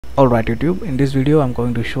Alright YouTube, in this video I'm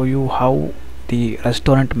going to show you how the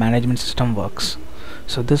restaurant management system works.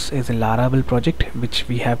 So this is a Laravel project which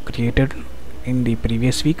we have created in the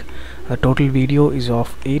previous week. The total video is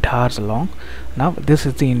of 8 hours long. Now this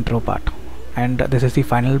is the intro part and this is the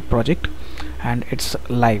final project and it's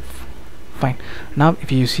live. Fine. Now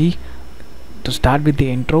if you see, to start with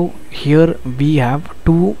the intro, here we have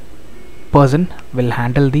two person will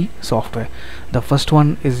handle the software. The first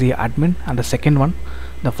one is the admin and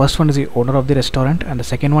the first one is the owner of the restaurant and the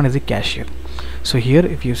second one is the cashier. So here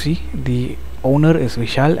if you see, the owner is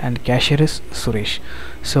Vishal and cashier is Suresh.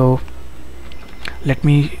 So let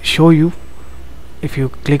me show you. If you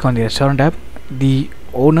click on the restaurant app, the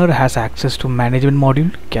owner has access to management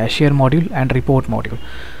module, cashier module and report module.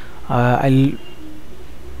 I'll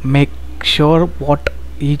make sure what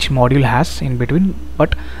each module has in between,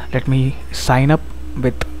 but let me sign up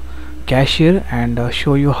with cashier and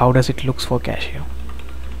show you how does it looks for cashier.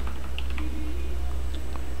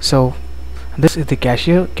 So this is the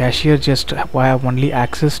cashier just have only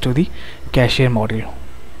access to the cashier module.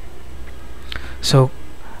 So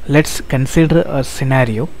let's consider a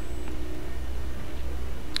scenario.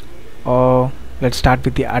 Let's start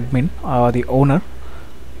with the admin, the owner.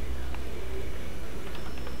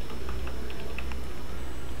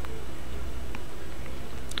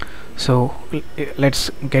 So let's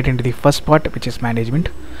get into the first part, which is management.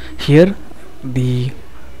 Here the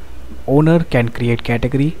owner can create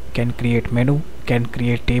category, can create menu, can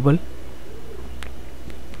create table.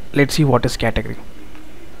 Let's see what is category.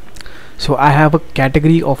 So I have a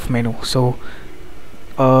category of menu. So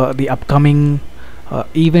the upcoming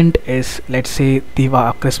event is, let's say,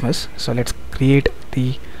 Diva Christmas. So let's create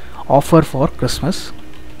the offer for Christmas.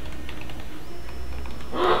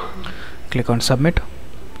 Click on submit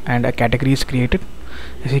and a category is created.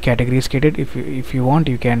 You see, category is created. If you want,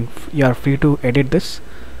 you are free to edit this.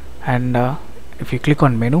 And if you click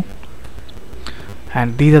on menu,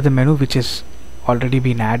 and these are the menu which is already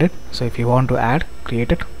been added. So if you want to add,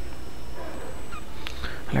 create it.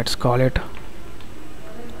 Let's call it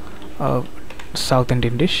a South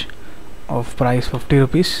Indian dish of price 50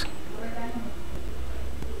 rupees.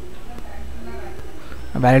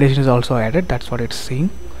 Validation is also added, that's what it's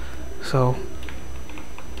saying. So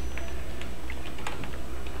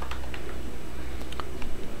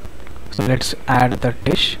let's add the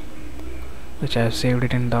dish which I have saved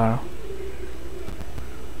it in the,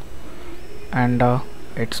 and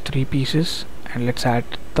it's 3 pieces, and let's add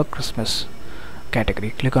the Christmas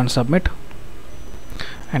category. Click on submit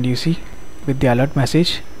and you see, with the alert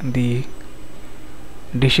message, the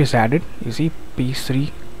dish is added. You see, piece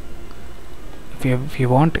 3. If you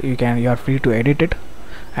want, you are free to edit it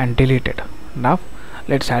and delete it. Now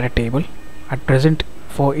let's add a table. At present,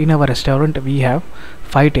 in our restaurant we have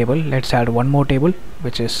 5 table. Let's add one more table,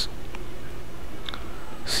 which is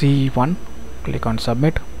C1. Click on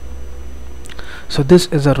submit. So this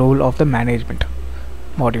is the role of the management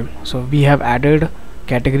module. So we have added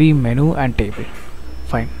category, menu and table.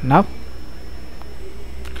 Fine. Now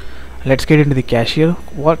let's get into the cashier.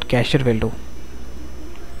 What cashier will do?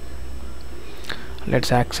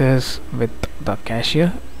 Let's access with the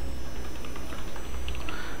cashier.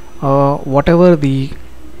 Whatever the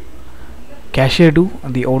cashier do,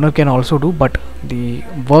 the owner can also do, but the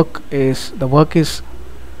work is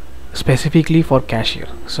specifically for cashier.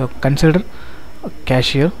 So consider a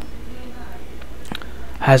cashier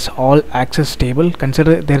has all access table.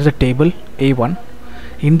 Consider there is a table A1.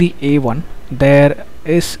 In the A1 there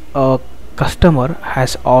is a customer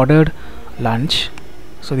has ordered lunch.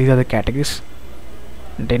 So these are the categories: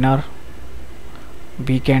 dinner,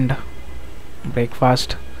 weekend,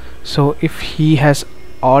 breakfast. So if he has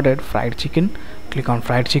ordered fried chicken, click on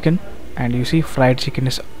fried chicken and you see fried chicken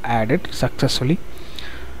is added successfully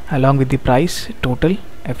along with the price total.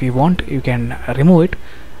 If you want, you can remove it,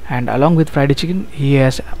 and along with fried chicken he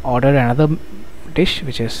has ordered another dish,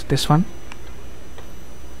 which is this one.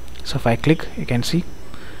 So if I click, you can see,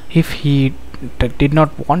 if he did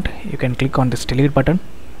not want, you can click on this delete button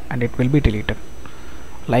and it will be deleted.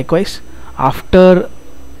 Likewise, after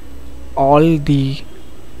all the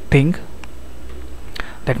thing,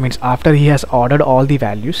 that means after he has ordered all the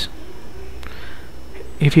values,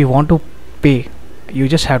 if you want to pay, you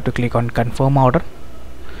just have to click on confirm order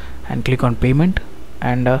and click on payment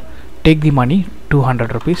and take the money,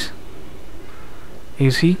 200 rupees.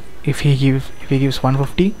 You see, if he gives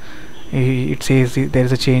 150, it says there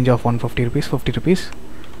is a change of 150 rupees, 50 rupees,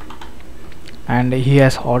 and he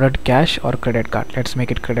has ordered cash or credit card. Let's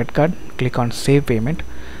make it credit card. Click on save payment,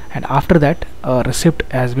 and after that a receipt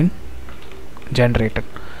has been generated.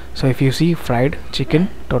 So if you see fried chicken,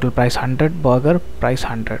 total price 100, burger price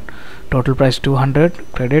 100, total price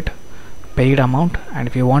 200, credit, paid amount, and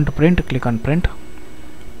if you want to print, click on print,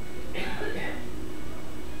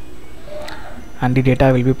 and the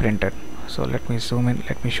data will be printed. So let me zoom in,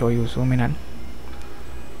 let me show you, zoom in, and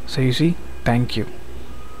so you see thank you,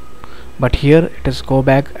 but here it is go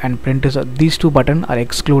back and print is these two buttons are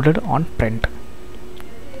excluded on print.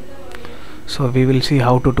 So we will see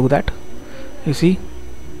how to do that. You see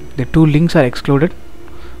the two links are excluded,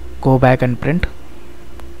 go back and print,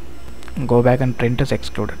 go back and print is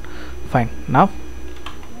excluded. Fine. Now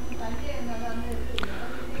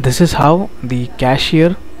this is how the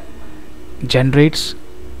cashier generates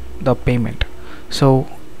the payment. So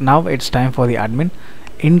now it's time for the admin.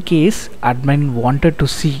 In case admin wanted to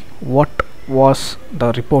see what was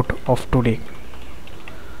the report of today,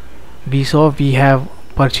 we saw we have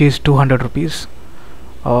purchased 200 rupees,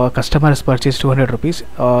 customer has purchased 200 rupees.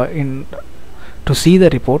 In to see the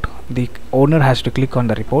report, the owner has to click on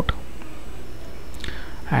the report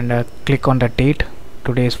and click on the date.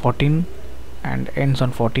 Today is 14 and ends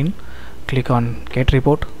on 14. Click on get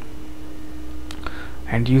report,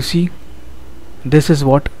 and you see this is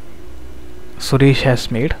what Suresh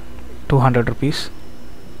has made, 200 rupees,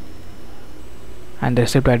 and the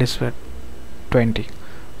receipt ID is 20.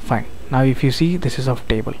 Fine. Now if you see, this is of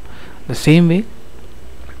table. The same way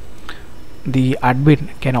the admin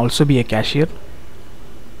can also be a cashier.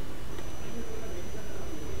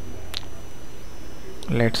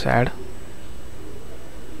 Let's add,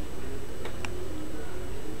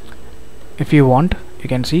 if you want you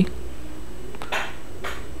can see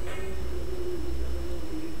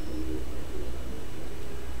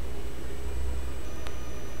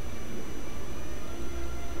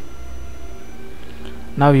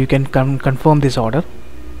now you can confirm this order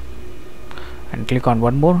and click on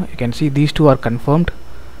one more. You can see these two are confirmed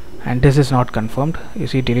and this is not confirmed. You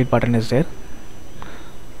see delete button is there.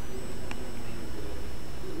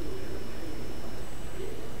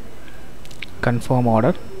 Confirm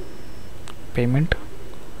order, payment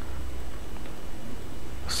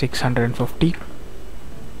 650,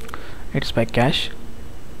 it's by cash.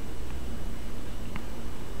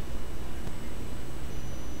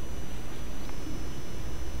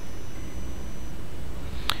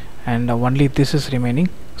 And only this is remaining,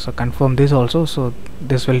 so confirm this also. So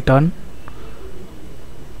this will turn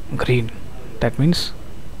green, that means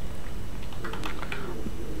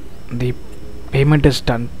the payment is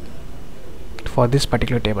done for this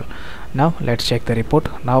particular table. Now let's check the report.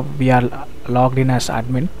 Now we are logged in as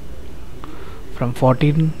admin from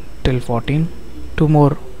 14 till 14. Two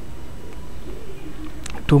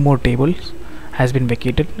more tables has been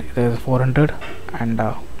vacated. There is 400 and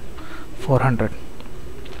 400.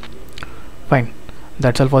 Fine,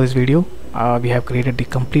 that's all for this video. We have created the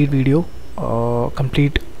complete video,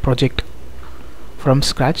 complete project from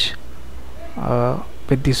scratch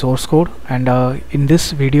with the source code, and in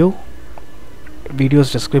this video's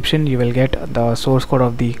description you will get the source code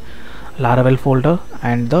of the Laravel folder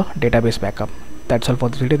and the database backup. That's all for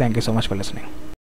this video. Thank you so much for listening.